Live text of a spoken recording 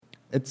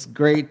It's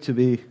great to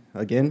be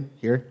again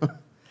here.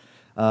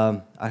 I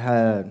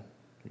had,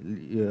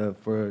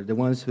 for the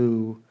ones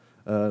who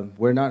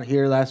were not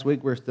here last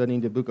week, we're studying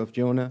the book of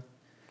Jonah,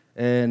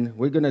 and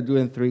we're gonna do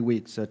it in 3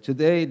 weeks. So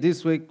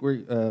this week,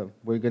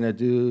 we're gonna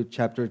do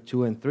chapter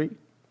 2 and 3,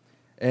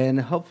 and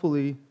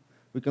hopefully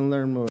we can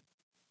learn more.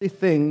 The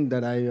thing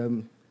that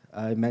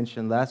I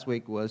mentioned last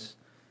week was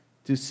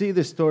to see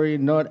the story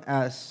not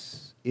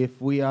as if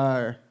we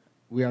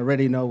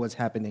already know what's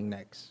happening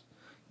next,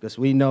 because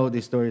we know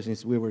the story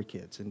since we were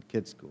kids in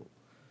kids school.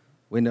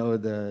 We know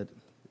that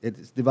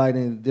it's divided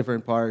in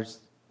different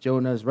parts.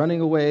 Jonah's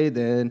running away,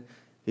 then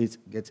he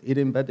gets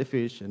eaten by the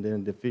fish, and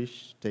then the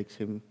fish takes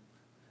him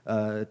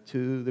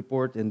to the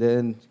port, and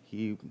then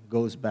he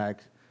goes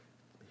back.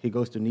 He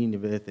goes to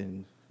Nineveh,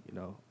 and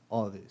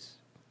all this.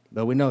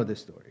 But we know the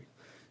story.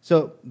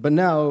 So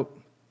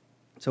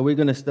we're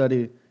going to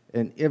study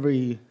in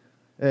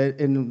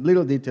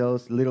little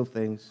details, little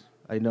things.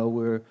 I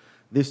know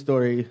this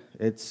story,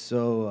 it's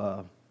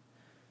so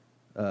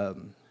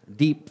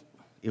deep.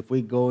 If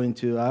we go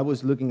into, I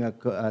was looking at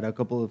a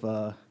couple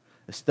of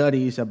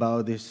studies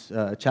about this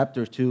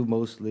chapter 2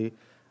 mostly,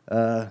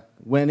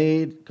 when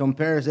it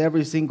compares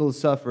every single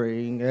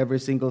suffering, every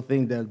single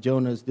thing that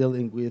Jonah is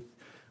dealing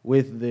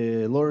with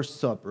the Lord's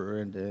Supper,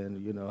 and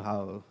then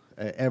how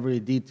every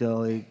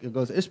detail it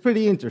goes. It's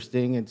pretty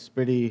interesting. It's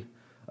pretty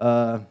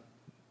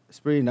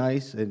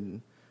nice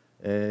and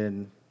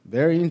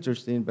very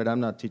interesting. But I'm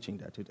not teaching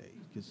that today.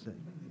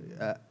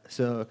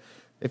 So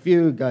if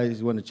you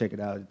guys want to check it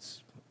out,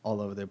 it's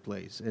all over the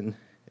place, and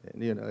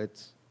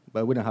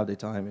but we don't have the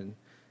time, and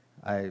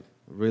I'm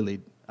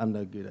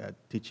not good at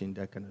teaching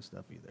that kind of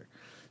stuff either.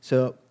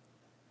 So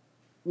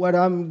where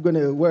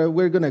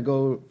we're gonna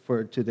go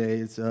for today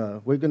is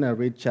we're gonna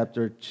read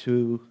chapter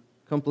 2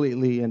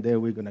 completely, and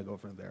then we're gonna go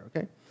from there.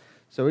 Okay,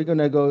 so we're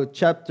gonna go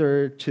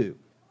chapter 2.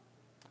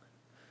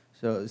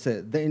 So it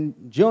says, then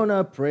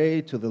Jonah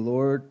prayed to the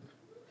Lord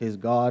his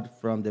God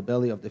from the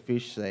belly of the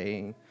fish,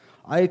 saying,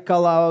 I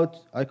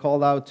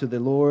called out to the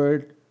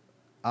Lord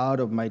out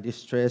of my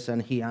distress,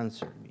 and he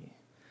answered me.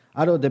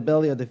 Out of the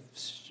belly of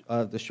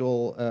the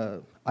shoal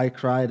I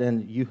cried,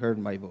 and you heard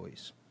my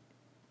voice.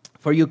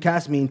 For you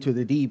cast me into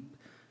the deep,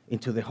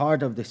 into the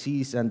heart of the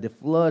seas, and the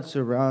flood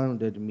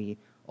surrounded me.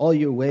 All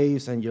your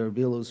waves and your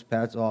billows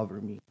passed over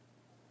me.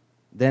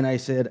 Then I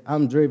said,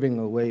 I'm driven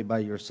away by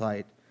your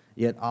sight,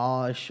 yet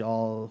I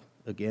shall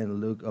again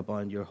look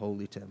upon your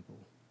holy temple.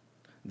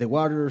 The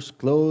waters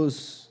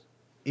closed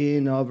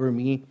in over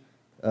me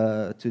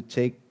to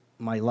take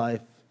my life.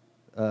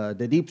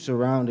 The deep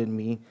surrounded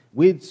me.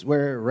 Weeds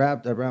were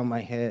wrapped around my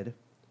head.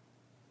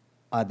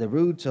 At the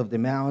roots of the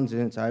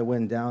mountains I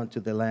went down to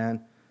the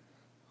land,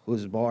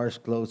 whose bars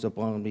closed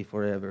upon me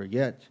forever.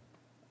 Yet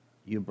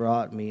you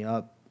brought me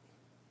up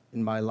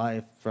in my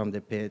life from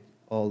the pit,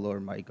 O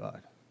Lord my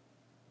God.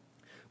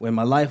 When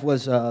my life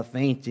was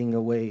fainting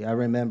away, I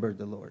remembered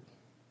the Lord,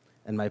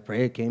 and my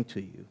prayer came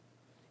to you,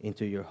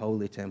 into your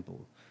holy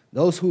temple.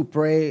 Those who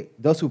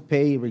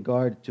pay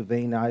regard to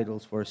vain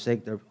idols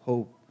forsake their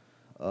hope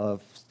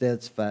of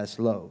steadfast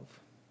love.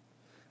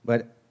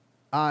 But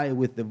I,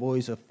 with the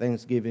voice of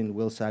thanksgiving,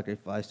 will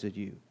sacrifice to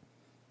you.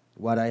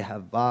 What I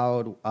have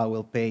vowed, I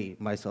will pay.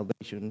 My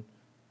salvation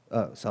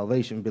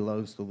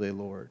belongs to the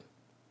Lord.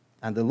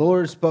 And the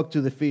Lord spoke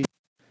to the fish,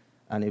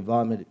 and he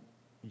vomited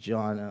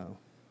Jonah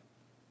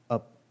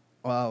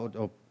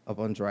out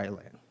upon dry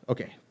land.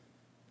 Okay.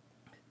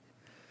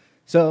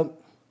 So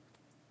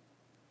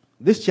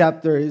this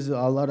chapter is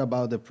a lot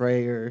about the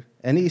prayer,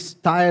 and it's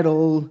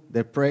titled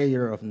The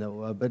Prayer of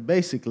Noah. But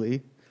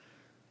basically,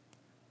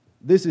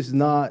 this is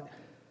not,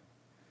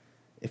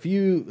 if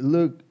you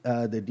look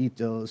at the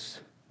details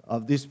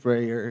of this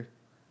prayer,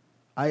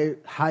 I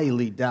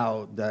highly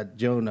doubt that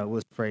Jonah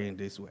was praying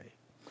this way.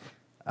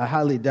 I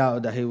highly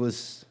doubt that he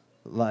was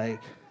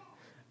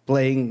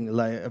praying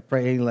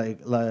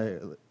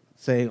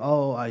saying,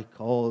 oh, I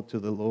called to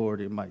the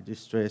Lord in my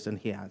distress, and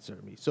he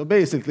answered me. So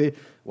basically,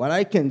 what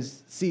I can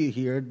see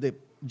here,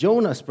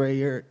 Jonah's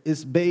prayer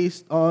is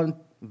based on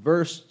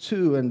verse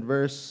 2 and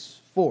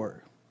verse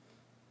 4,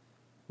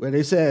 where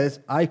it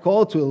says, I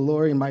called to the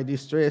Lord in my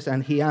distress,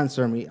 and he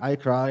answered me. I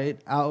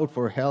cried out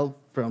for help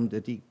from the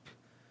deep,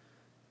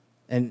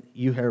 and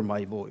you heard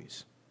my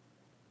voice.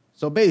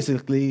 So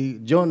basically,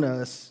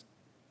 Jonah's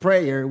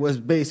prayer was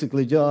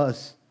basically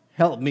just,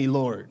 help me,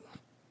 Lord.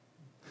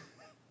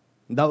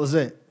 That was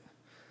it.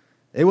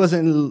 It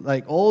wasn't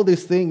like all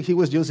these things. He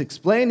was just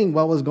explaining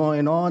what was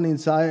going on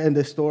inside in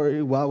the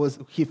story. What was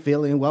he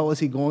feeling? What was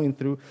he going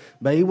through?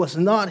 But it was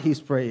not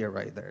his prayer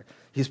right there.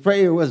 His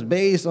prayer was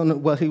based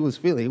on what he was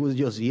feeling. He was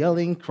just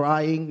yelling,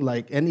 crying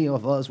like any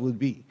of us would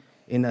be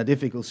in a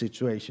difficult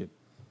situation.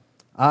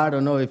 I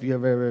don't know if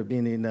you've ever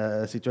been in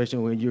a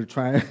situation when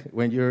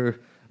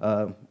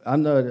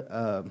I'm not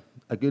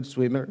a good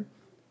swimmer.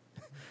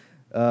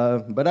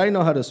 But I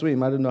know how to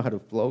swim. I don't know how to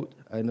float.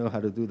 I know how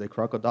to do the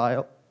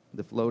crocodile,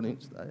 the floating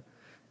style.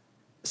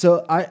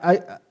 So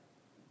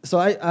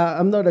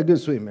I'm not a good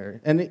swimmer.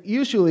 And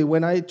usually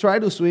when I try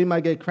to swim, I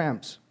get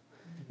cramps.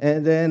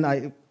 And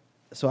then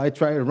so I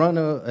try to run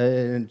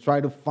and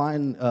try to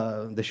find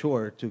the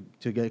shore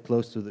to get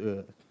close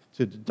to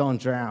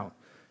don't drown.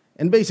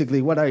 And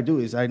basically, what I do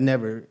is I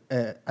never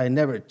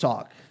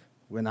talk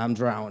when I'm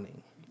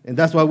drowning, and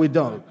that's why we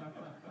don't.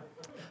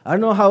 I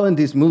don't know how in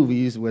these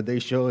movies where they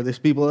show these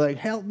people like,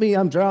 help me,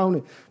 I'm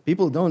drowning.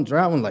 People don't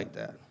drown like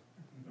that.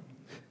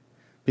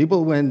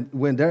 People,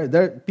 when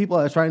they're people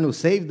are trying to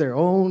save their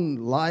own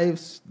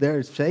lives,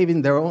 they're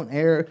saving their own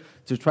air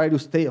to try to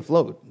stay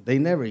afloat. They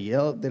never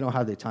yell. They don't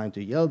have the time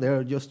to yell.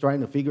 They're just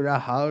trying to figure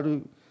out how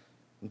to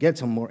get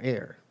some more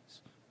air.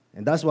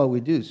 And that's what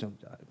we do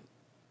sometimes.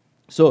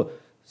 So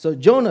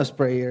Jonah's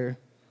prayer,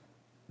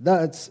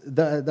 that's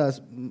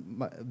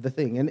the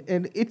thing.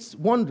 And it's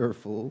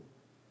wonderful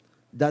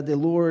that the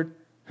Lord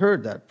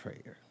heard that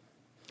prayer.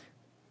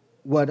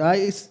 What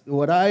I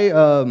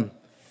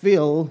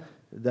feel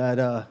that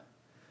I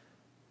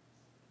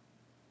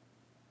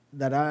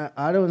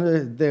don't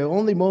know, the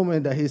only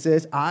moment that he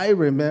says, I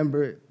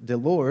remember the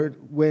Lord,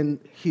 when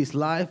his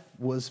life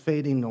was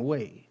fading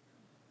away.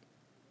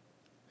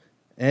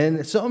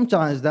 And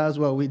sometimes that's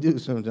what we do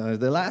sometimes.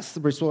 The last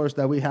resource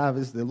that we have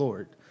is the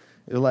Lord.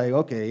 It's like,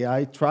 okay,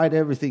 I tried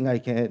everything I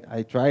can.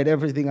 I tried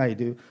everything I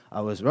do.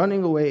 I was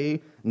running away.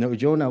 No,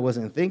 Jonah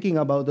wasn't thinking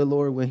about the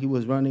Lord when he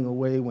was running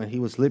away, when he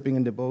was sleeping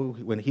in the boat,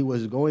 when he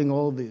was doing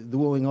all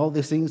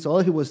these things.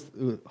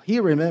 He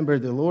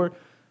remembered the Lord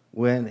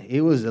when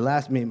it was the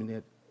last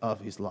minute of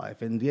his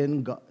life. And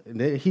then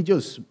he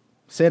just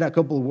said a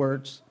couple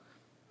words,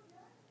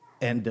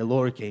 and the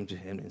Lord came to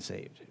him and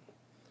saved him.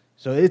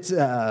 So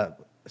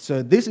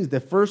this is the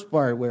first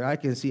part where I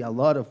can see a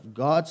lot of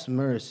God's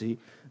mercy,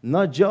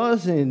 not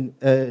just in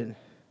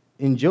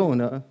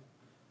Jonah,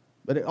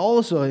 but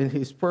also in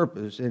his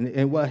purpose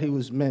and what he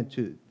was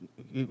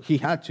he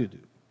had to do.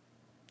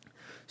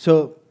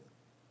 So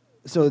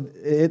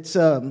it's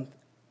another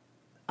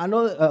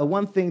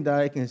one thing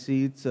that I can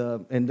see,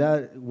 and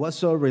that was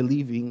so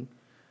relieving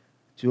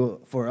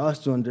for us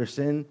to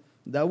understand,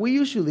 that we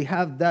usually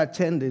have that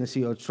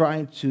tendency of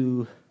trying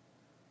to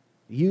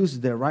use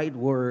the right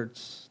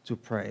words to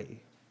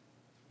pray,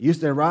 use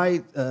the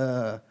right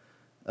the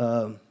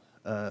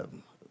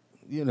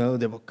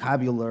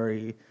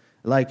vocabulary,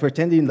 like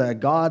pretending that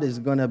God is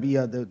going to be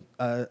at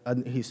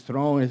his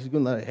throne. He's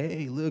going to like,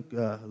 hey, look,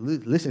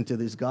 listen to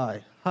this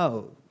guy.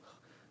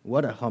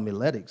 What a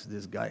homiletics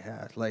this guy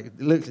has. Like,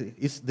 look,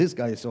 this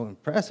guy is so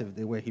impressive,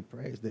 the way he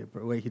prays, the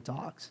way he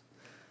talks.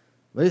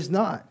 But it's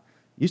not.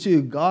 You see,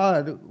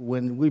 God,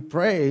 when we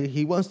pray,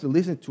 he wants to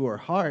listen to our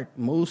heart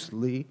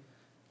mostly,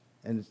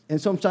 and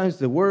sometimes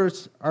the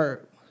words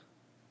are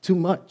too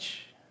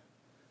much,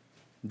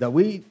 that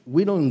we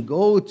don't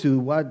go to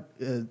what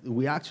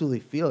we actually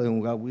feel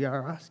and what we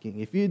are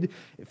asking.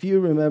 If you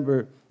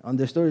remember on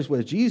the stories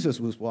where Jesus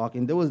was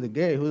walking, there was the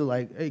guy who was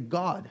like, hey,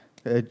 God,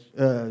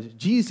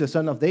 Jesus,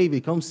 son of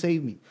David, come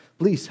save me.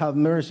 Please have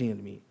mercy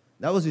on me.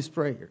 That was his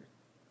prayer.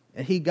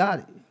 And he got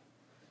it.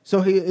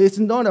 So it's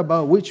not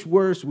about which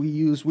words we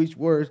use,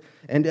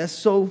 and that's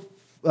so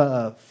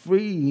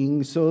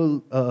freeing.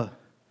 So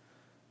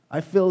I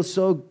feel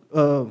so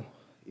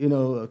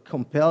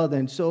compelled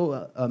and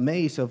so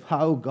amazed of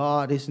how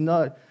God is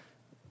not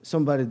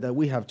somebody that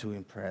we have to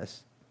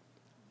impress.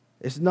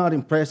 It's not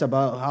impressed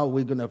about how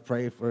we're going to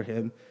pray for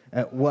him,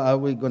 what are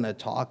we going to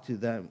talk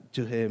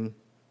to him.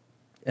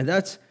 And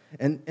that's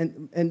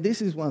and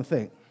this is one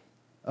thing.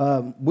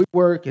 We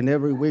work, and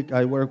every week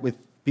I work with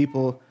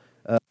people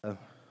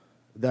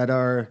that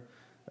are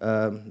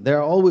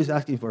they're always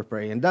asking for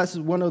prayer, and that's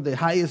one of the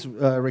highest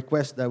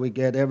requests that we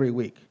get every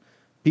week.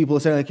 People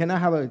say,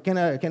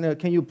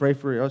 "Can you pray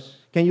for us?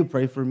 Can you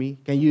pray for me?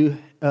 Can you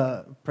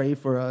pray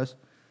for us?"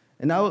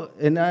 And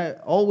I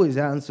always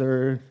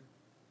answer,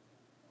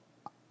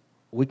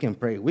 "We can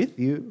pray with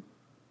you,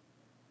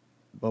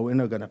 but we're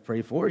not going to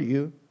pray for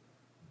you."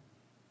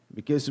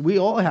 Because we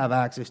all have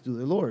access to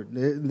the Lord.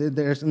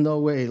 There's no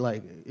way,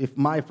 like, if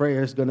my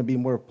prayer is going to be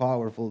more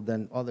powerful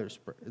than others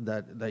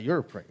that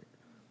your prayer.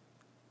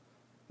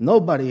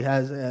 Nobody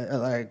has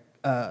a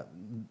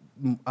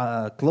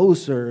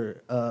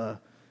closer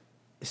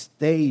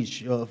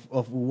stage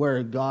of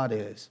where God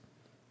is.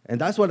 And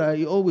that's what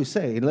I always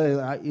say.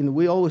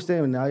 We always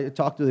say, when I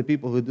talk to the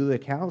people who do the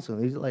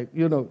counseling, it's like,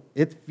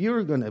 if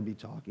you're going to be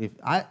talking,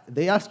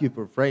 they ask you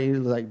for prayer,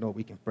 it's like, no,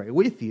 we can pray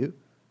with you.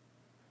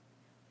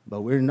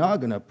 But we're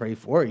not going to pray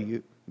for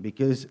you,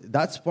 because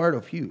that's part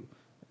of you.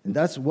 And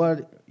that's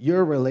what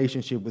your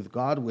relationship with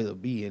God will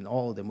be in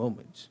all the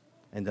moments.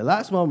 And the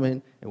last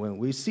moment, and when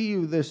we see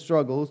the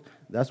struggles,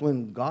 that's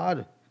when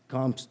God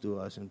comes to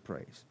us and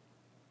prays.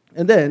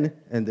 And then,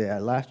 in the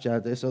last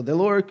chapter, so the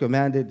Lord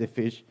commanded the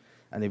fish,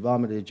 and he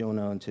vomited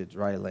Jonah onto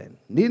dry land.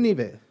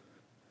 Nineveh.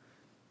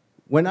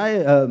 When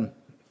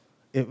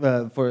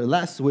for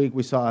last week,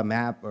 we saw a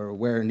map or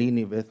where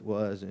Nineveh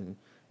was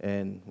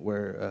and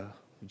where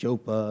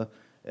Joppa,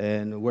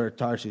 and where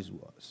Tarshish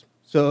was.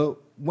 So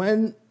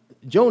when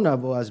Jonah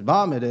was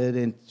vomited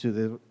into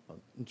the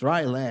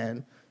dry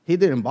land, he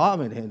didn't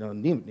vomit it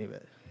on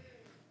Nineveh,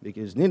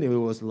 because Nineveh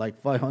was like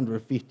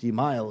 550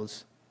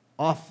 miles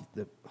off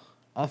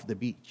the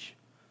beach.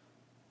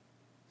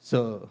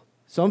 So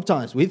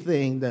sometimes we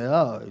think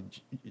that,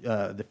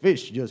 the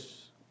fish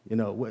just,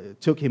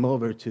 took him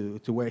over to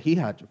where he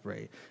had to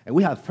pray. And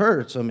we have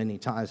heard so many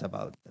times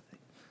about that thing.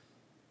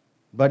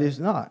 But it's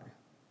not.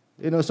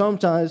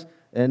 Sometimes,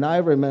 and I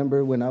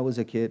remember when I was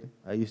a kid,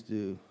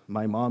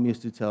 my mom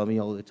used to tell me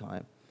all the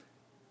time,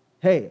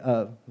 hey,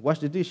 wash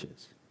the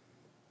dishes.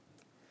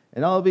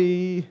 And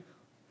I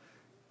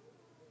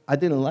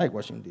didn't like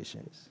washing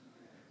dishes.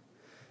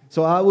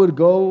 So I would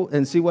go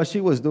and see what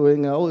she was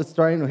doing. I was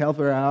trying to help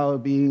her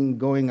out,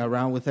 going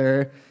around with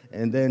her,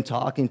 and then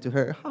talking to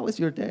her. How was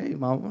your day,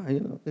 Mama?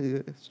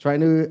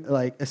 Trying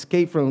to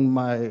escape from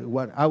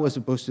what I was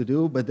supposed to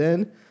do. But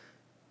then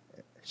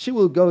she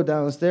will go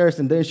downstairs,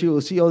 and then she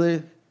will see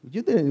you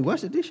didn't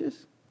wash the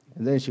dishes,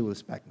 and then she will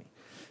smack me.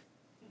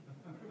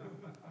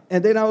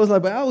 And then I was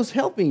like, but I was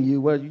helping you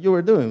what you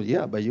were doing.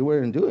 Yeah, but you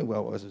weren't doing what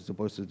I was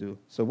supposed to do.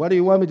 So what do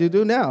you want me to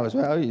do now?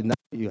 Well, now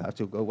you have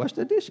to go wash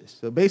the dishes.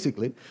 So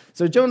basically,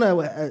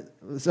 Jonah,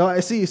 so I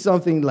see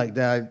something like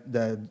that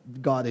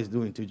God is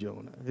doing to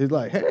Jonah. He's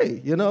like, hey,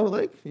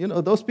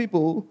 those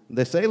people,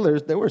 the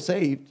sailors, they were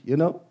saved,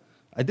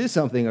 I did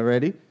something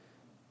already.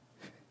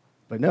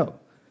 But no,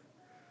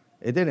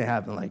 it didn't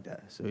happen like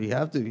that. So you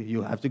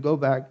have to go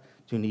back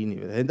to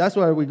Nineveh. And that's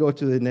why we go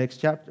to the next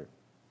chapter.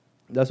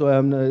 That's why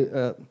I'm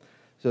not.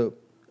 So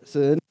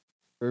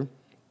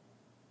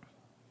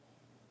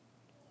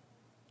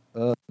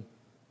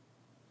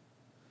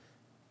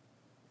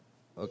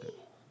okay.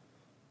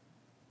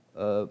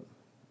 Okay.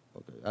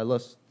 I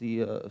lost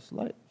the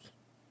slides.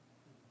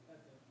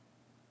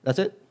 That's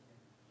it.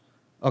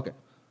 Okay.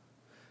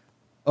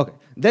 Okay.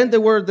 Then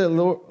the word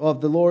of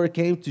the Lord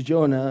came to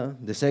Jonah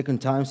the second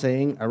time,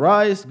 saying,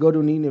 "Arise, go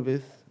to Nineveh,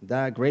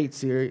 that great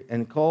city,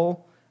 and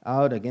call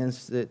out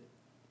against it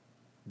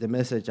the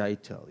message I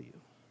tell you."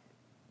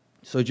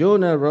 So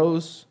Jonah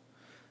rose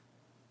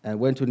and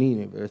went to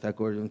Nineveh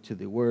according to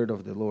the word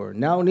of the Lord.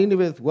 Now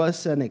Nineveh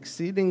was an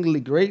exceedingly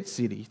great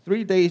city,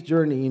 3 days'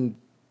 journey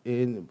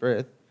in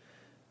breadth.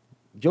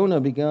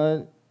 Jonah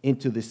began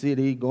into the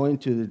city, going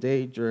to the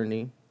day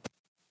journey,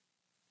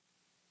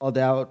 called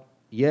out,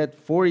 yet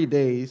 40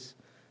 days,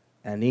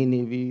 and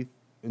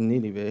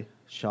Nineveh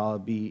shall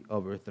be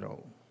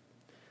overthrown.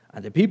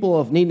 And the people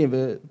of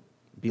Nineveh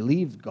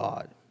believed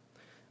God.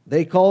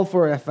 They called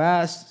for a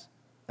fast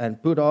and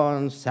put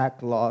on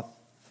sackcloth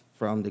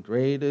from the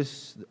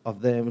greatest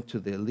of them to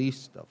the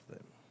least of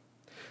them.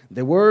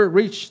 The word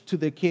reached to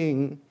the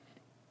king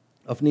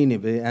of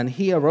Nineveh, and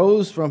he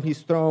arose from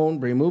his throne,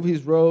 removed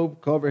his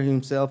robe, covered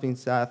himself in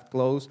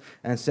sackcloth,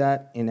 and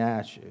sat in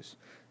ashes.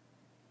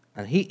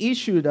 And he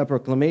issued a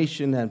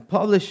proclamation and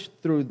published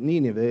through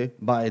Nineveh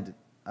by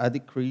a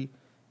decree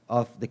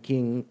of the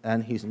king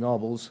and his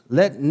nobles,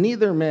 let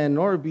neither man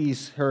nor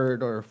beast,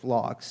 herd or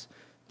flocks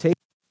take,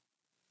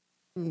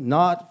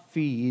 not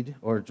feed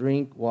or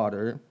drink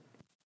water,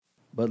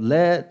 but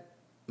let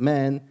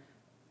men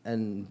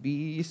and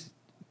beasts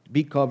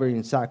be covered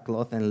in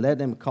sackcloth, and let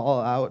them call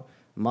out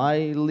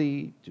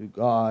mightily to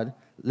God.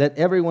 Let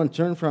everyone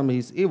turn from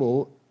his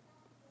evil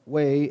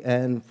way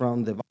and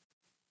from the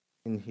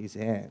violence in his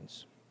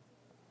hands.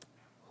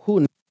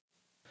 Who knows,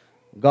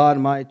 God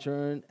might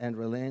turn and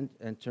relent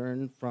and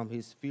turn from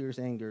his fierce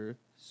anger,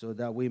 so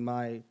that we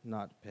might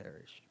not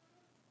perish.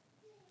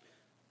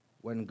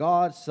 When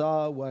God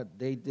saw what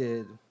they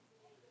did,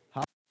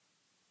 how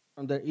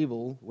from their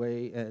evil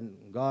way, and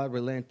God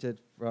relented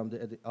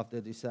of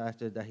the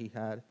disaster that he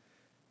had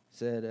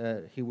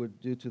said he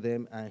would do to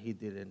them, and he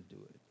didn't do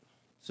it.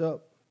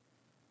 So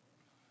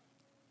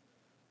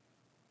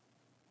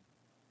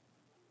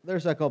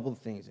there's a couple of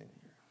things in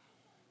here.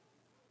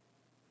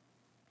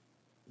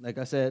 Like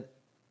I said,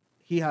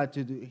 he had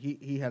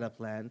a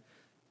plan.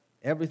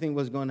 Everything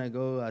was gonna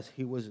go as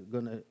he was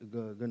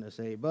gonna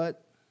say.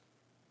 But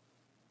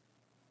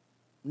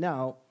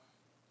now,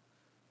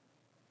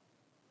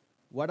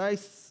 what I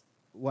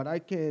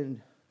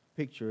can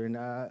picture, and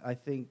I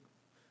think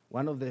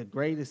one of the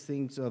greatest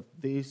things of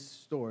this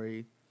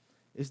story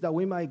is that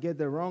we might get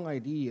the wrong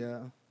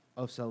idea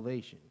of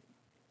salvation.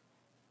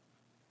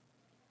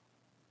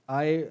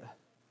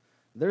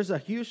 There's a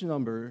huge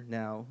number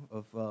now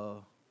of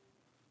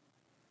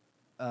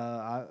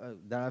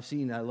that I've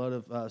seen a lot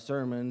of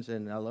sermons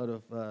and a lot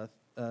of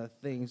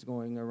things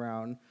going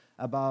around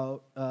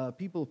about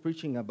people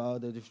preaching about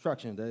the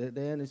destruction.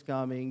 The end is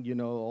coming,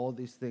 all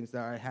these things that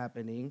are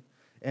happening.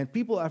 And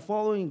people are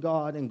following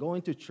God and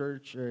going to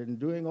church and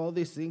doing all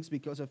these things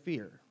because of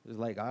fear. It's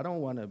like, I don't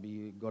want to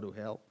go to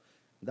hell.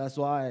 That's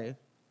why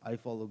I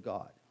follow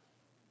God.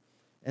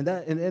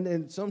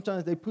 And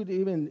sometimes they put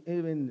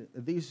even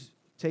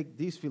take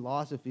these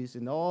philosophies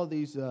and all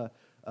these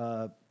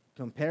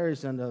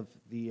comparison of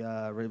the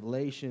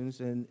revelations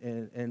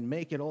and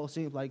make it all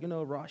seem like,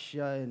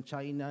 Russia and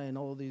China and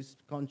all these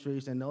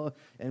countries and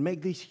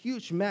make these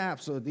huge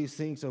maps of these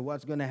things of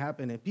what's going to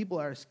happen, and people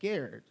are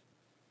scared.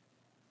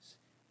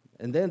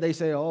 And then they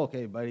say, oh,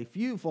 okay, but if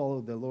you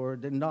follow the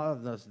Lord, then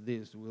none of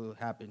this will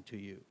happen to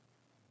you.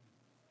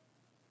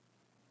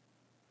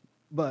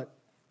 But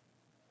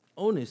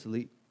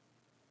honestly,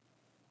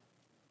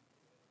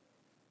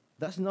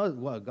 That's not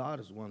what God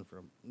wants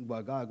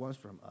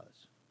from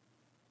us.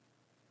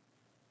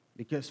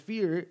 Because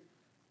fear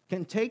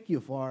can take you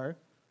far,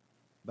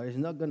 but it's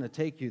not going to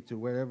take you to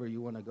wherever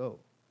you want to go.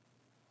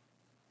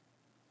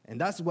 And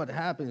that's what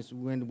happens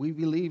when we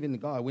believe in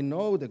God. We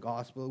know the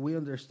gospel. We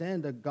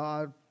understand that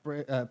God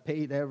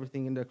paid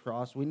everything in the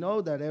cross. We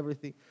know that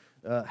everything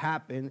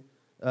happened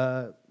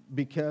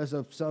because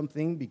of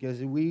something,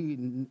 because we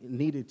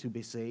needed to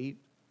be saved.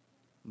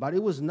 But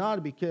it was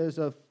not because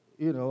of,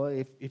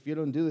 if you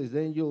don't do this,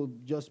 then you'll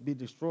just be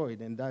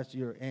destroyed, and that's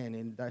your end,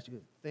 and that's your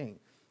thing.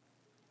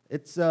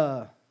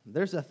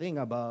 There's a thing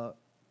about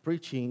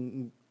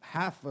preaching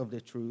half of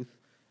the truth.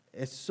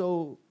 It's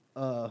so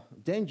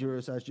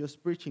dangerous as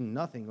just preaching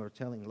nothing or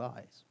telling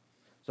lies.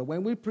 So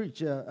when we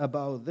preach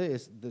about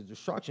this, the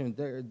destruction,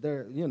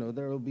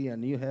 there will be a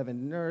new heaven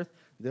and earth.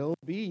 There will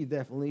be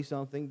definitely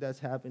something that's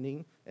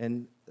happening,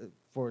 and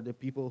for the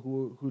people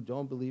who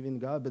don't believe in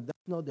God, but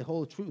that's not the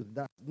whole truth.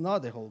 That's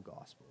not the whole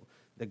gospel.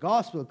 The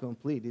gospel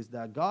complete is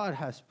that God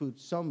has put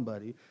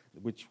somebody,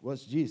 which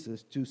was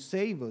Jesus, to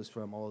save us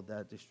from all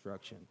that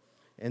destruction.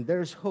 And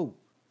there's hope.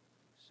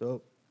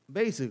 So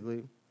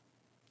basically,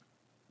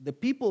 the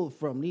people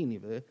from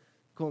Nineveh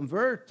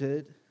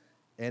converted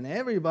and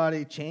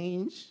everybody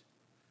changed,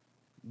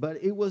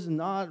 but it was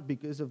not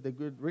because of the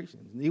good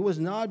reasons. It was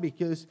not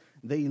because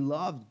they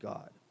loved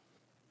God.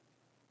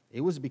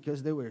 It was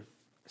because they were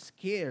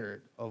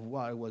scared of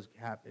what was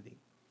happening.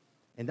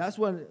 And that's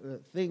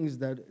one things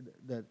that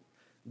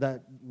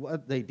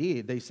what they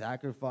did. They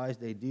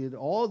sacrificed, they did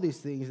all these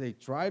things. They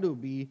tried to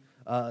be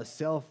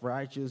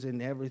self-righteous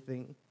and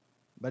everything.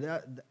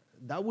 But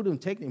that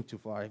wouldn't take them too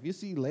far. If you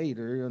see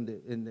later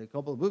in the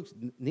couple of books,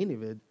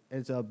 Nineveh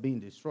ends up being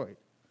destroyed.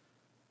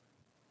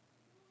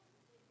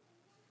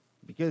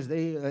 Because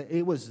they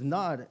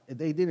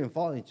didn't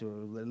fall into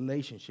a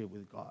relationship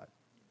with God.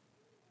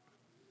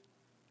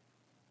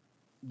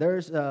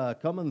 There's a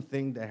common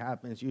thing that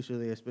happens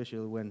usually,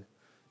 especially when,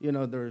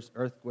 there's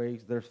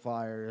earthquakes, there's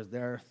fires,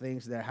 there are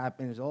things that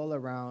happens all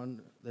around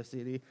the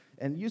city.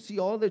 And you see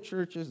all the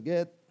churches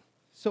get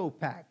so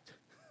packed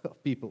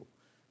of people.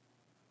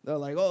 They're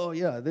like, oh,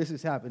 yeah, this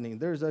is happening.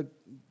 There's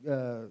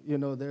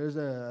there's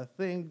a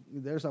thing,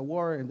 there's a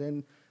war, and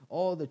then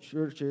all the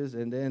churches,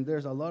 and then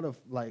there's a lot of,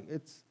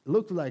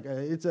 looks like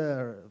it's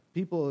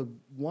people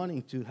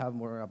wanting to have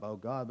more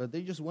about God, but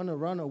they just want to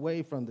run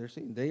away from their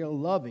sin. They are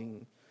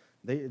loving.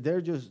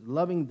 They're just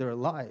loving their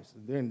lives.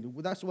 Then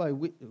that's why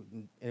we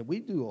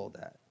do all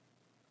that.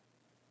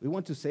 We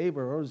want to save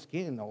our own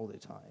skin all the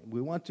time.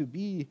 We want to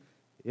be,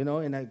 in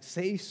a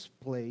safe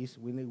place.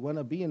 We want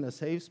to be in a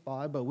safe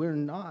spot, but we're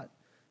not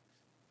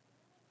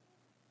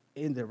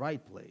in the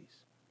right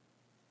place.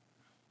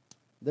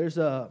 There's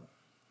a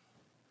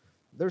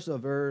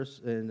verse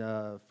in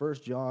 1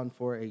 John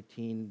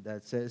 4:18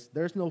 that says,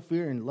 "There's no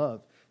fear in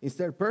love.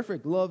 Instead,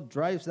 perfect love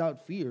drives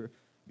out fear,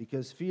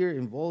 because fear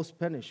involves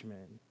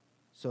punishment.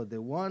 So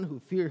the one who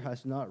fears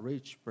has not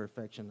reached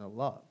perfection of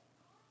love."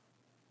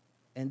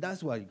 And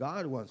that's what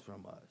God wants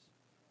from us.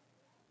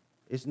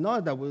 It's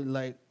not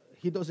that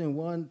He doesn't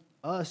want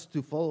us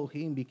to follow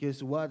Him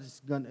because what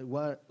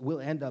will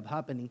end up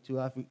happening to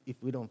us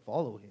if we don't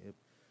follow Him.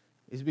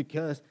 It's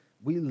because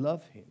we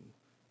love Him.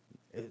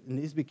 And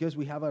it's because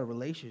we have a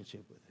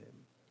relationship with Him.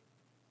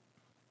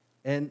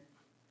 And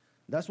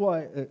that's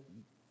why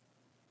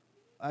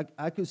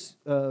I could,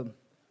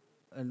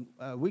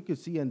 we could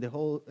see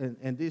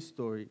in this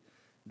story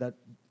that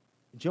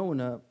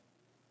Jonah,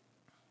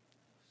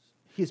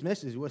 his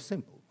message was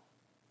simple.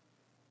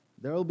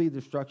 There will be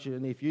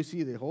destruction. If you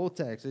see the whole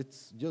text,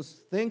 it's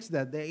just things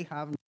that they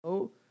have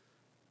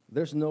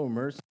there's no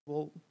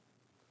merciful,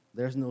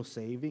 there's no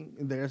saving,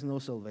 there's no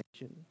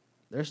salvation,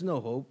 there's no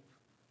hope.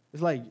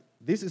 It's like,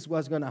 this is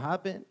what's going to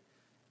happen.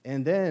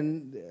 And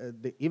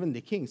then even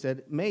the king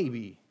said,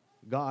 maybe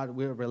God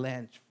will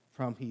relent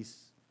from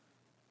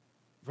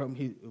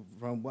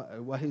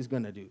what He's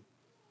going to do.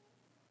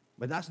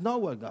 But that's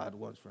not what God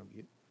wants from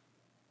you.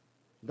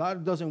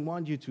 God doesn't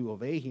want you to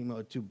obey Him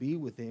or to be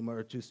with Him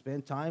or to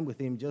spend time with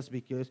Him just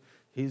because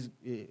He's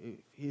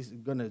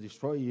going to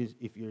destroy you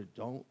if you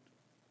don't.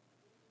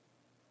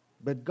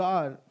 But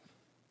God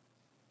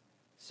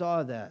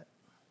saw that,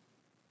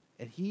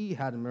 and He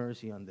had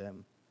mercy on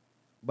them.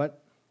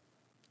 But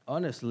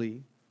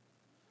honestly,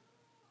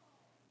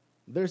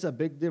 there's a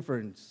big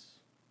difference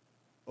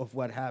of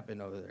what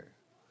happened over there.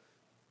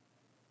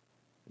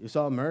 You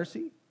saw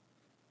mercy,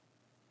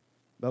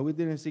 but we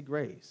didn't see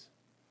grace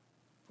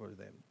for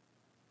them.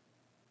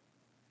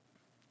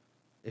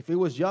 If it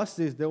was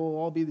justice, they will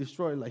all be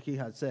destroyed, like He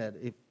had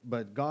said.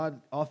 But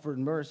God offered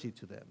mercy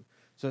to them.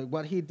 So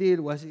what He did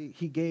was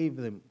He gave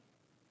them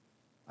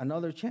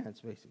another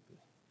chance, basically.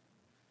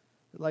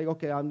 Like,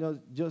 okay,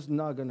 I'm just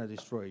not going to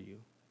destroy you.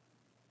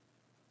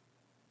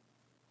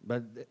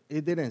 But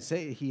it didn't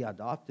say He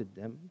adopted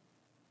them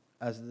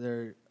as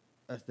their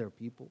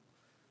people.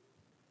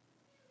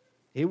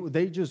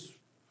 They just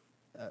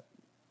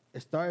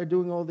started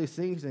doing all these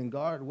things, and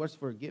God was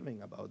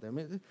forgiving about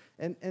them.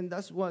 And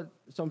that's what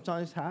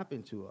sometimes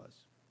happens to us.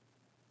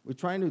 We're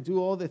trying to do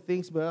all the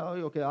things, but oh,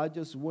 okay, I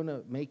just want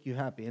to make you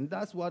happy. And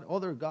that's what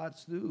other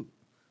gods do.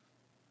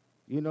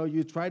 You know,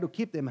 you try to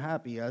keep them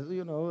happy. As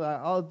you know,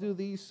 I'll do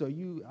these so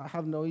I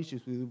have no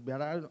issues with you,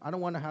 but I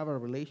don't want to have a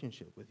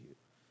relationship with you.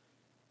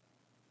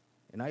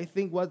 And I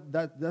think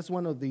that's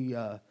one of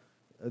the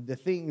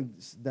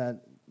things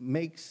that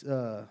makes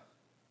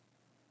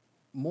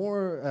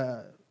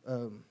more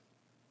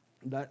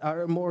that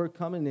are more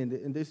common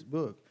in this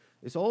book.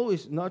 It's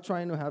always not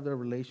trying to have a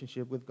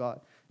relationship with God.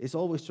 It's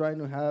always trying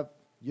to have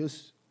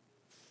just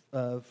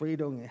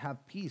freedom and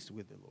have peace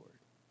with the Lord.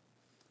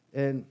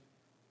 And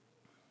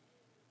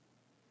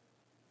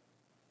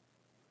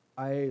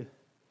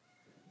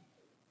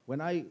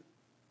when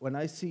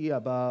I see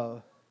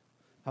about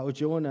how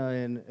Jonah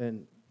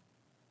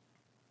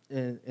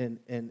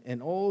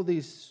and all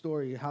this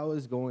story, how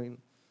it's going,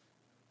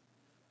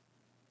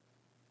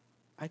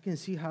 I can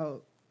see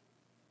how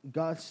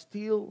God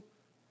still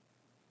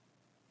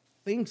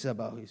thinks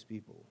about his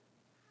people.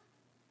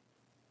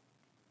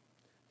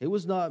 It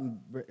was not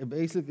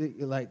basically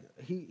like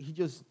he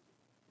just,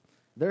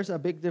 there's a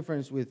big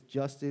difference with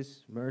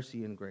justice,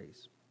 mercy, and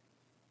grace.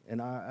 And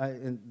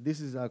and this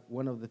is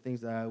one of the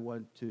things that I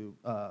want to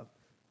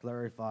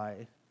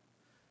clarify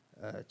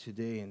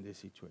today in this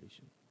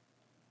situation.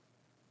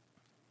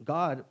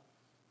 God,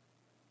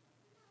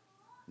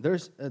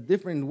 there's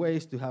different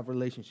ways to have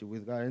relationship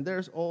with God, and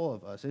there's all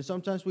of us. And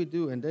sometimes we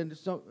do, and then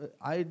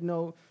I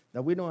know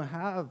that we don't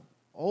have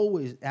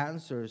always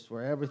answers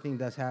for everything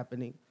that's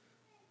happening,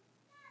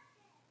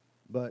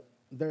 but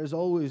there's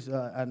always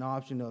an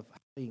option of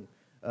having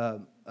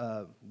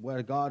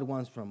what God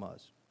wants from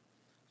us.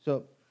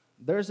 So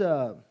there's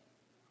a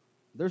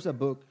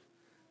book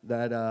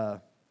that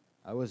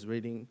I was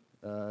reading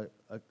a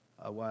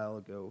while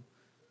ago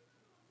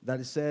that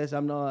it says,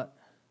 I'm not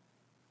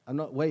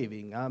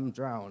waving, I'm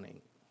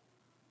drowning.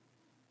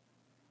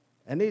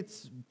 And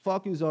it's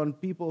focused on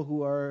people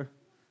who are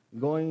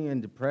going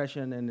in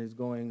depression and is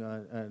going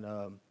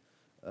on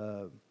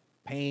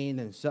pain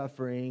and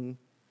suffering.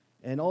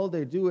 And all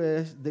they do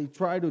is they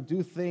try to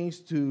do things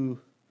to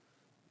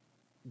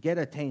get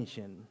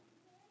attention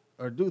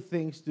or do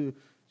things to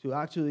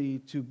actually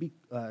to be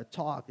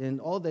talked. And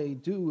all they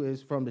do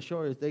is from the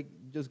shore is they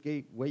just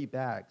get wave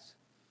bags.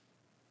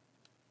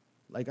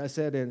 Like I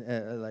said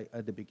like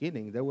at the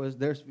beginning,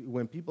 there's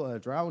when people are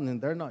drowning,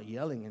 they're not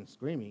yelling and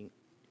screaming.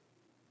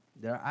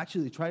 They're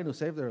actually trying to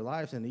save their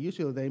lives, and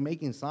usually they're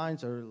making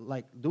signs or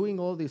like doing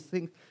all these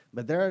things,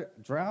 but they're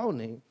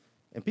drowning.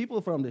 And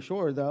people from the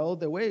shore, they're all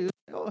the way,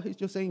 oh, he's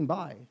just saying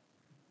bye.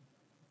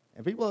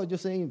 And people are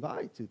just saying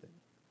bye to them.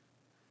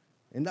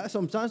 And that's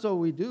sometimes what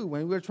we do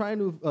when we're trying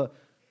to,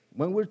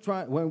 when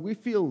we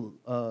feel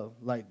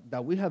like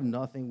that we have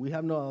nothing, we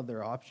have no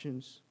other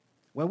options.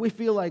 When we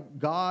feel like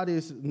God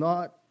is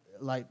not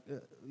like,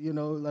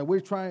 like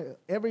we're trying,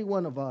 every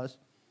one of us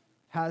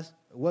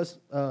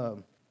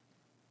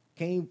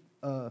came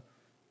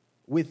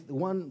with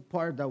one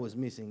part that was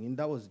missing, and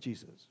that was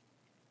Jesus.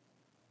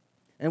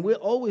 And we're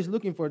always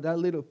looking for that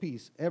little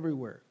piece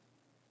everywhere.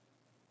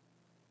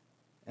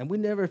 And we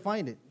never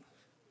find it.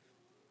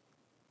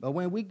 But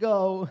when we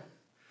go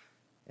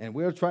and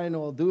we're trying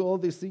to do all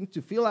these things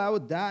to fill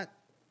out that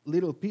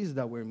little piece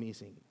that we're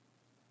missing,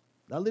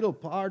 that little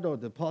part of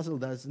the puzzle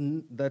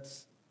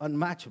that's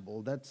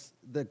unmatchable, that's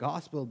the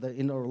gospel that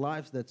in our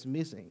lives that's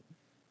missing.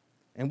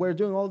 And we're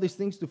doing all these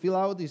things to fill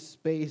out this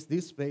space,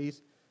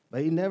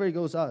 but it never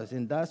goes us.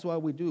 And that's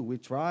what we do. We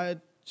try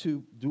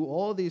to do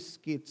all these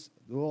skits,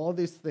 do all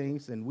these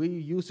things, and we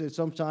use it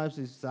sometimes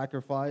as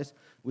sacrifice.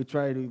 We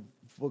try to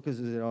focus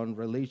it on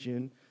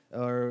religion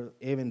or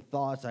even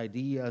thoughts,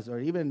 ideas, or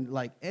even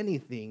like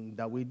anything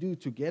that we do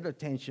to get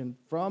attention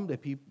from the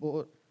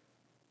people.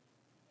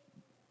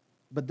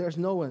 But there's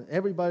no one.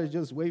 Everybody's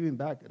just waving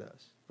back at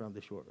us from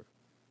the shore.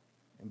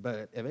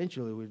 But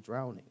eventually we're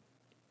drowning.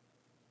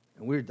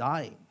 And we're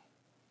dying.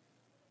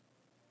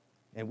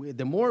 And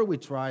the more we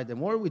try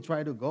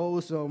to go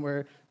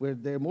somewhere,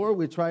 the more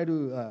we try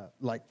to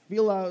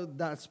fill out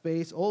that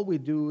space, all we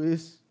do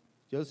is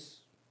just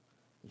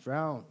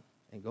drown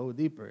and go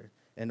deeper.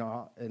 And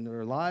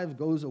our life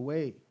goes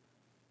away.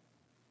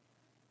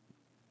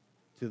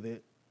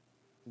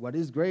 What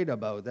is great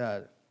about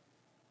that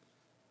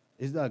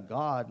is that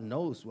God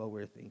knows what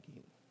we're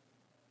thinking.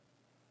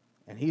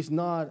 And he's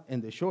not in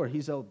the shore,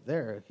 he's out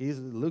there. He's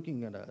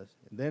looking at us.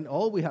 And then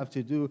all we have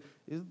to do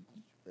is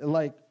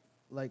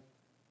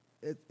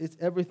it's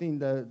everything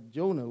that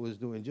Jonah was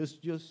doing.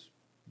 Just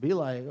be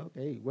like,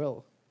 okay,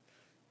 well,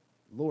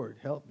 Lord,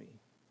 help me.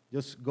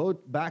 Just go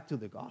back to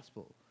the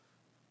gospel.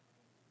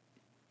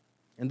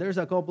 And there's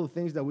a couple of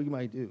things that we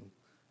might do.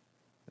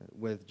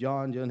 With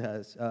John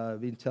has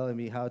been telling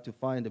me how to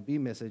find the B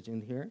message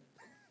in here.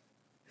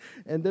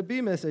 And the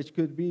B message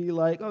could be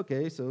like,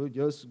 okay, so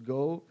just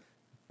go.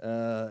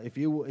 If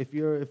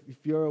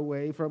you're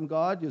away from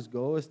God, just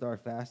go and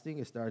start fasting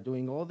and start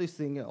doing all these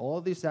things, all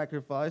these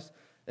sacrifice,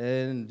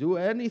 and do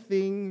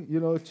anything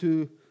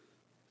to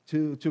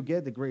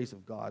get the grace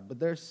of God. But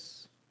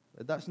that's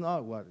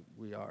not what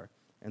we are.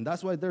 And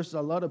that's why there's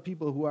a lot of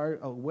people who are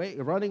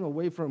running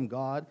away from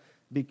God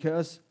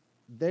because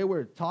they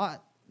were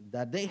taught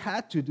that they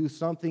had to do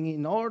something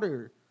in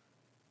order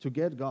to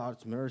get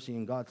God's mercy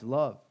and God's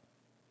love,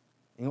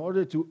 in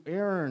order to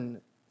earn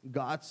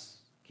God's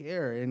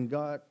care and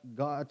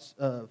God's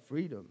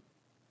freedom.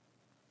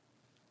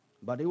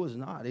 But it was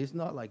not. It's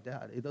not like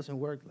that. It doesn't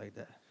work like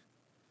that.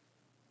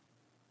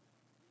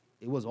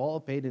 It was all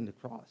paid in the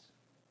cross.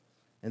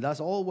 And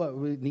that's all what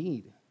we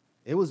need.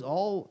 It was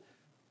all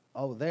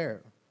out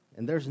there.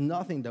 And there's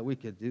nothing that we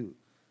could do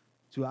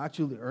to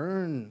actually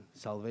earn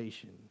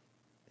salvation.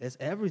 It's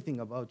everything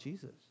about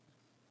Jesus.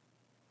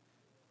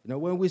 You know,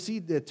 when we see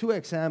the two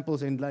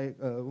examples, and like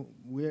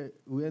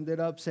we ended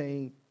up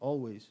saying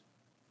always,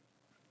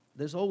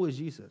 there's always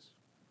Jesus.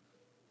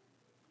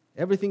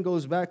 Everything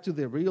goes back to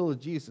the real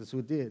Jesus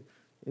who did.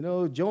 You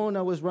know,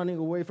 Jonah was running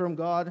away from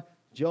God,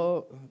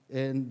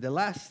 and the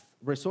last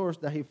resource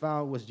that he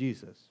found was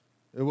Jesus.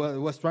 It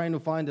was trying to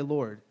find the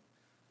Lord.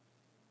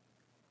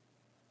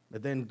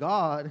 But then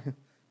God,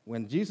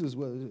 when Jesus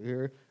was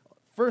here,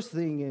 first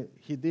thing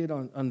he did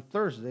on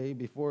Thursday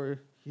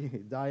before he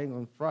dying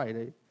on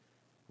Friday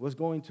was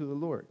going to the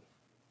Lord.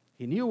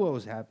 He knew what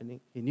was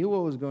happening. He knew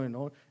what was going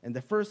on. And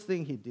the first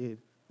thing he did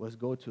was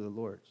go to the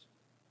Lord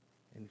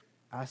and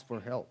ask for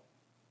help.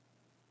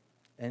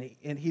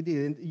 And he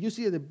did. And you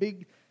see the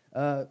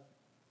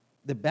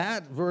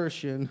bad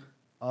version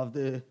of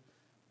the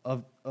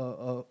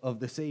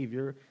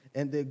Savior,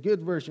 and the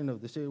good version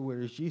of the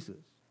Savior is Jesus.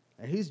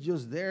 And he's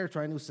just there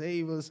trying to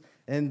save us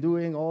and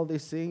doing all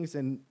these things.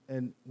 And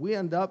we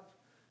end up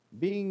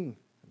being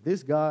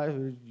this guy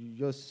who's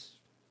just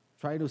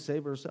trying to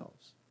save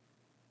ourselves.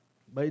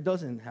 But it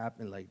doesn't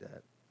happen like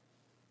that.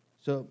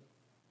 So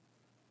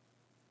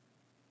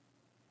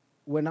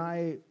when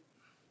I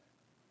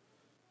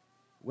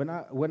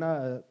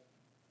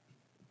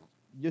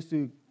just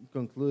to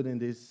conclude in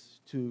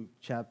these two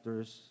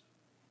chapters,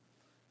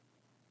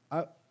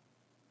 I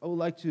would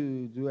like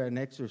to do an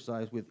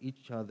exercise with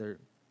each other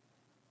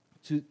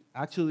to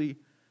actually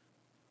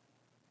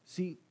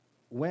see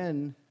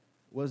when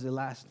was the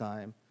last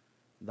time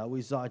that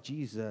we saw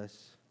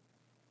Jesus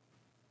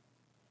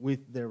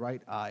with the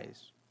right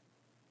eyes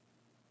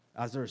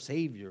as our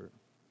Savior.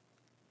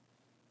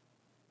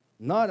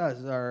 Not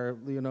as our,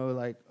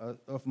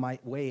 of my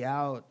way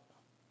out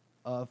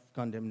of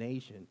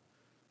condemnation,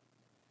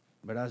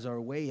 but as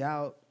our way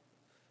out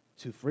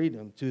to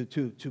freedom, to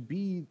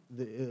be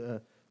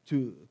the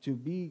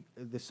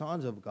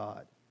sons of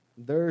God.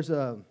 There's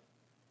a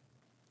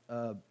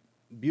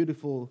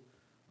beautiful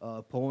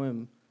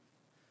poem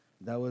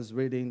that was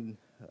written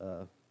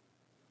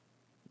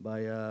by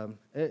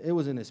it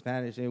was in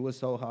Spanish, and it was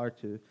so hard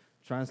to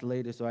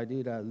translate it, so I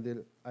did a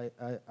little.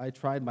 I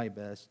tried my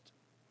best.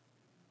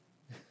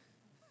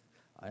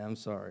 I am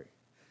sorry.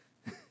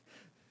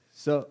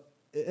 So,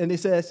 and it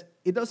says,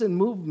 "It doesn't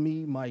move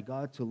me, my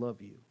God, to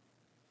love you.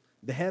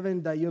 The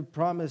heaven that you've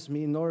promised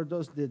me, nor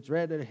does the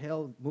dreaded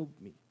hell move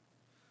me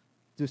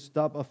to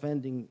stop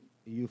offending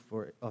you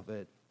of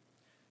it.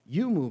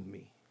 You move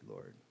me,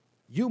 Lord.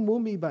 You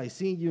move me by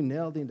seeing you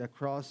nailed in the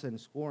cross and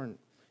scorned.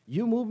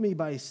 You move me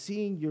by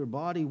seeing your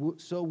body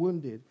so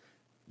wounded.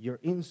 Your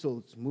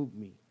insults move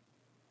me,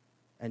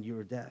 and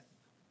your death.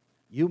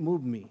 You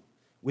move me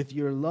with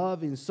your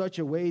love in such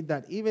a way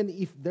that even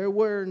if there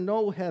were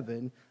no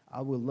heaven,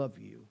 I will love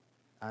you.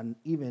 And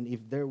even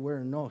if there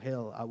were no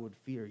hell, I would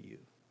fear you.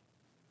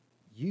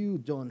 You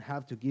don't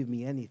have to give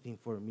me anything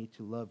for me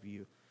to love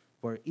you.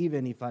 For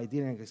even if I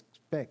didn't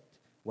expect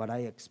what I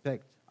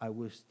expect, I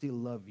will still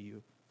love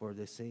you for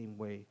the same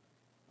way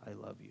I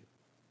love you."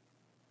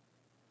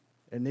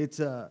 And it's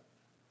a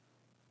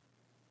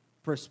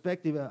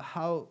perspective of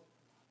how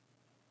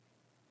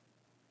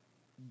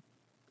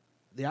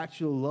the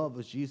actual love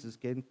of Jesus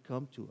can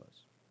come to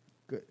us.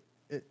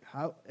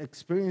 How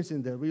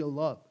experiencing the real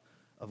love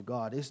of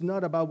God. It's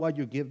not about what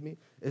you give me.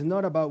 It's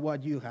not about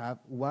what you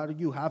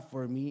have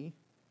for me.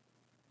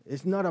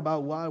 It's not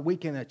about what we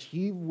can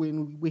achieve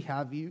when we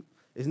have you.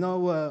 It's not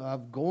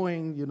of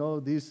going,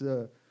 on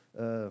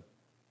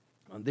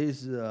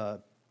this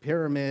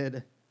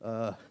pyramid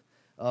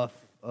of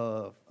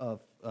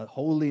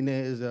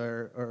holiness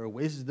or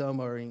wisdom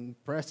or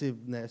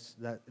impressiveness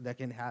that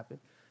can happen.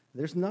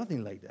 There's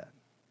nothing like that.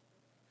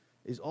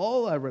 It's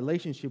all our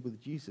relationship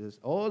with Jesus,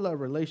 all our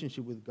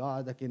relationship with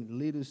God that can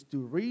lead us to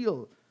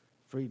real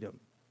freedom.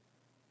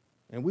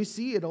 And we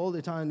see it all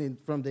the time.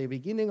 From the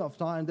beginning of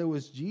time, there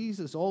was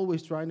Jesus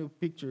always trying to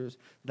picture us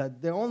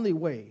that the only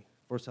way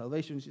for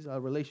salvation is our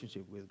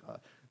relationship with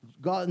God.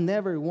 God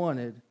never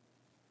wanted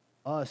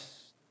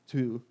us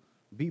to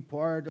be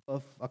part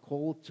of a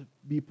cult, to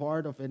be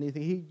part of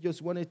anything. He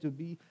just wanted to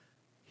be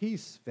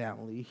his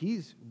family,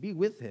 be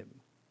with him.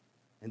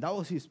 And that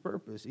was his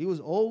purpose. He was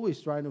always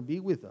trying to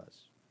be with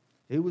us.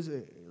 He was,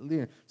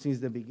 since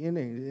the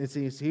beginning,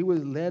 since he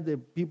led the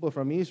people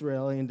from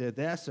Israel in the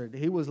desert,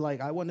 he was like,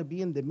 I want to be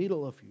in the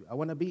middle of you. I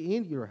want to be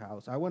in your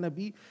house. I want to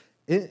be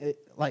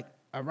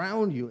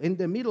around you, in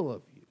the middle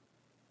of you.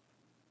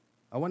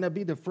 I want to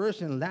be the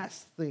first and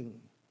last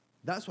thing.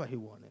 That's what he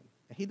wanted.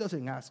 He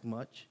doesn't ask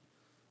much.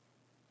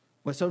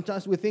 But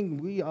sometimes we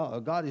think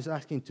God is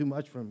asking too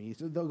much from me.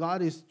 So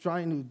God is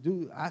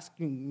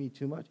asking me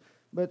too much.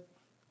 But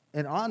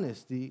in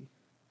honesty,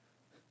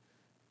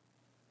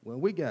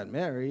 when we got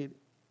married,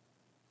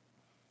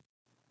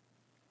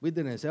 we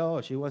didn't say,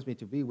 "Oh, she wants me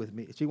to be with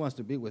me. She wants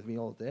to be with me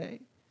all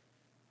day.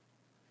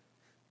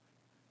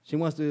 She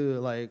wants to,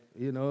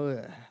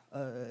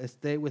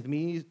 stay with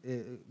me,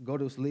 go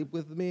to sleep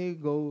with me,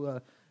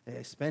 go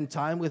spend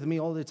time with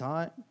me all the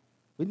time."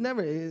 We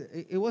never.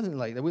 It wasn't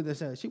like that. We just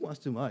said, "She wants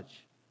too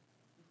much.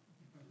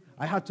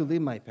 I have to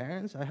leave my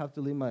parents. I have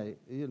to leave my,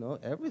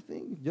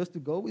 everything just to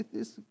go with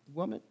this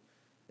woman."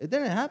 It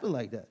didn't happen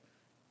like that.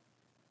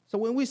 So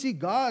when we see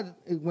God,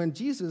 what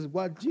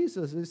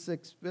Jesus is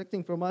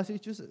expecting from us is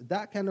just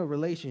that kind of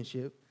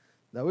relationship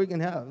that we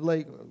can have.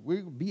 Like,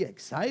 we be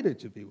excited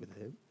to be with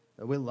him,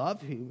 that we love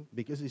him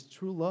because it's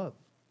true love.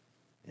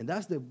 And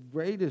that's the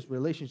greatest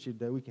relationship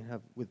that we can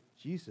have with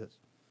Jesus.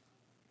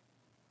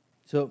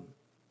 So,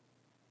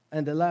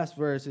 and the last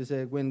verse is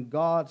that when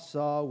God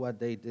saw what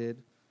they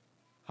did,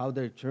 how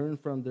they turned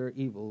from their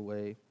evil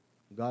way,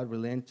 God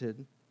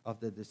relented of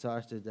the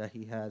disaster that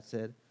he had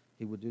said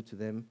he would do to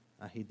them,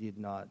 and he did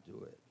not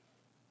do it.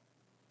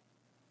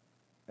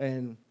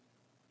 And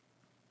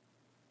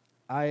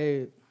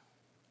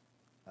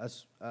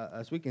as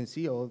we can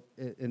see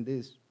in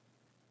this,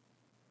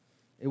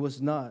 it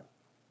was not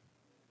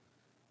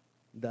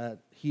that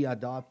he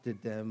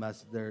adopted them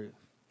as their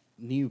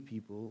new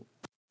people.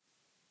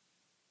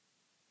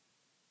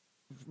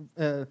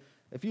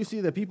 If you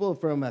see the people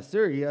from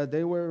Assyria,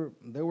 they were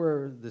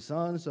the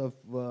sons of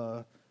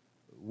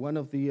one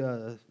of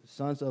the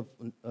sons of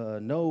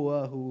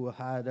Noah, who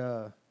had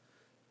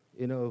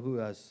who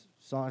has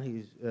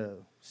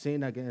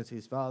sinned against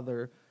his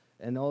father,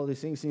 and all these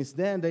things. Since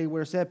then, they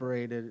were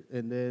separated,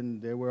 and then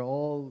they were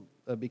all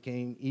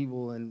became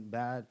evil and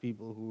bad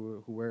people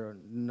who were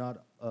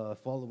not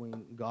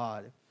following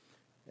God,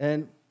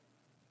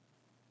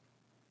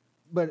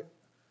 but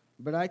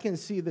I can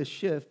see the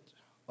shift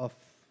of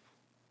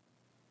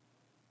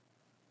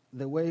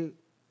the way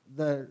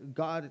that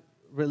God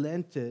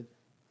relented,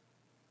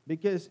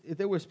 because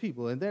there was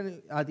people, and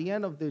then at the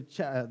end of the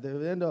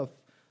end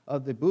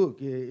of the book,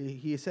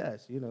 he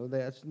says,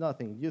 that's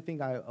nothing. You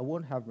think I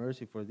won't have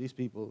mercy for these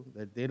people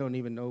that they don't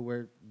even know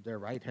where their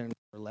right hand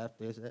or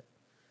left is?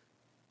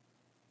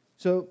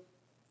 So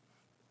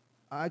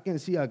I can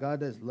see a God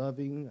that's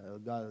loving, a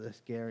God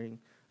that's caring,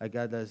 a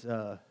God that's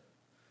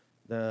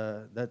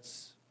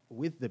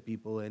with the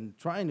people and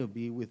trying to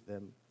be with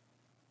them,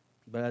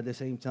 but at the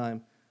same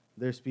time,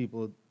 there's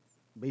people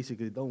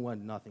basically don't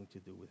want nothing to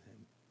do with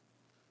him.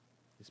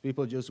 These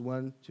people just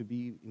want to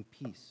be in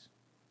peace.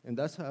 And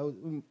that's how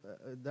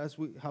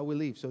we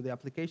live. So the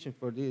application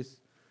for this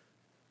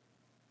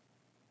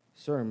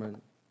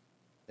sermon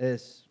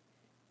is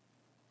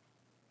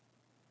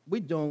we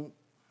don't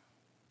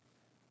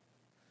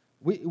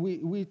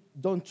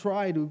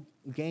try to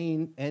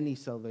gain any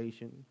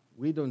salvation.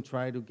 We don't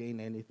try to gain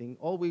anything.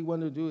 All we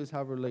want to do is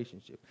have a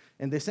relationship.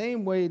 And the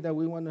same way that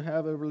we want to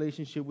have a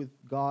relationship with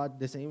God,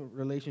 the same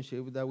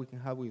relationship that we can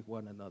have with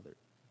one another.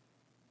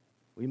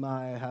 We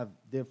might have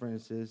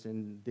differences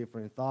and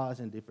different thoughts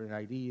and different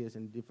ideas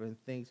and different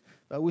things,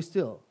 but we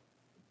still,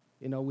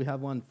 we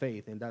have one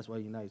faith, and that's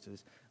what unites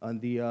us. On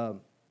the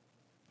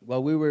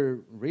while we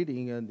were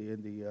reading in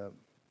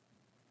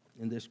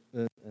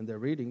the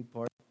reading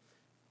part,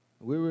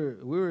 we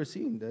were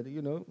seeing that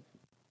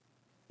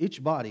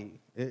each body,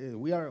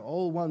 we are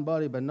all one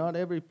body, but not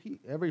every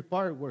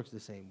part works the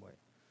same way.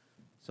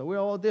 So we're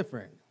all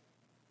different,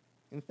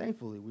 and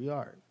thankfully we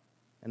are.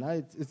 And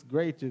it's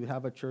great to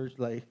have a church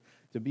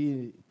to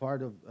be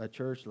part of a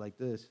church like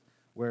this,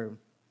 where,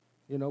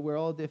 we're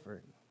all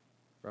different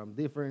from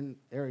different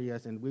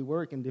areas, and we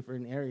work in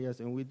different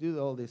areas, and we do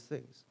all these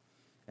things.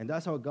 And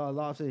that's how God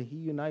loves it. He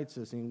unites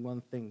us in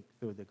one thing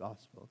through the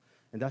gospel.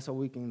 And that's how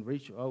we can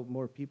reach out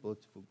more people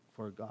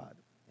for God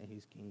and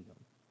his kingdom.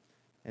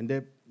 And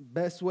the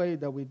best way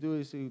that we do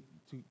is to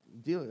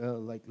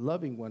deal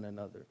loving one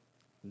another,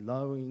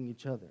 loving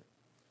each other.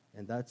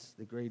 And that's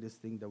the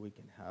greatest thing that we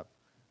can have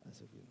as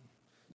a